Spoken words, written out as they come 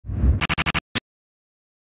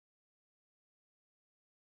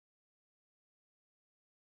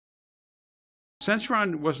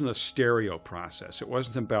Sense-around wasn't a stereo process. It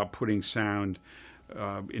wasn't about putting sound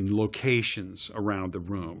in locations around the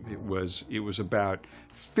room. It was about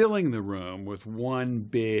filling the room with one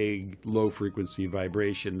big low-frequency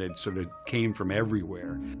vibration that sort of came from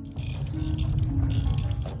everywhere.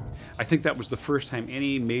 I think that was the first time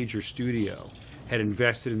any major studio had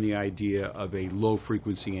invested in the idea of a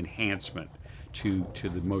low-frequency enhancement to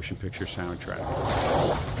the motion picture soundtrack.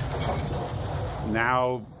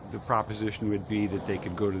 Now the proposition would be that they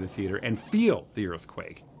could go to the theater and feel the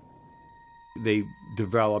earthquake. They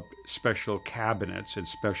developed special cabinets and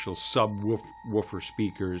special subwoofer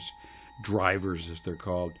speakers, drivers as they're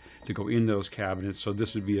called, to go in those cabinets. So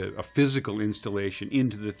this would be a physical installation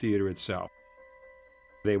into the theater itself.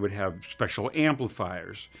 They would have special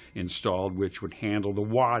amplifiers installed which would handle the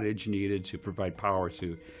wattage needed to provide power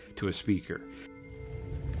to a speaker.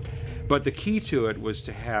 But the key to it was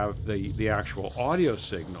to have the actual audio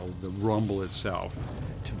signal, the rumble itself,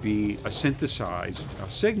 to be a synthesized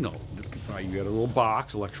signal. You had a little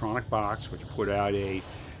box, electronic box, which put out it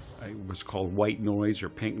was called white noise or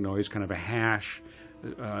pink noise, kind of a hash.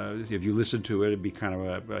 If you listen to it, it'd be kind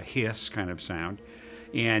of a hiss kind of sound.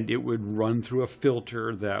 And it would run through a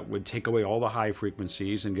filter that would take away all the high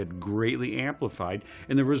frequencies and get greatly amplified.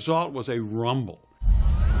 And the result was a rumble.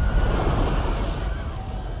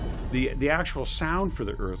 The actual sound for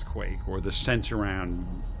the earthquake, or the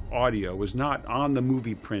sense-around audio, was not on the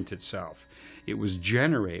movie print itself. It was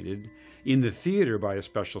generated in the theater by a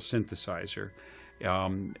special synthesizer,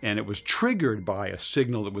 and it was triggered by a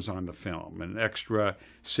signal that was on the film, an extra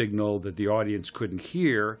signal that the audience couldn't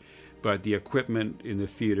hear, but the equipment in the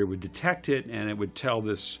theater would detect it, and it would tell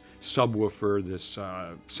this subwoofer, this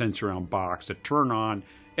sense-around box, to turn on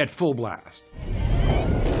at full blast.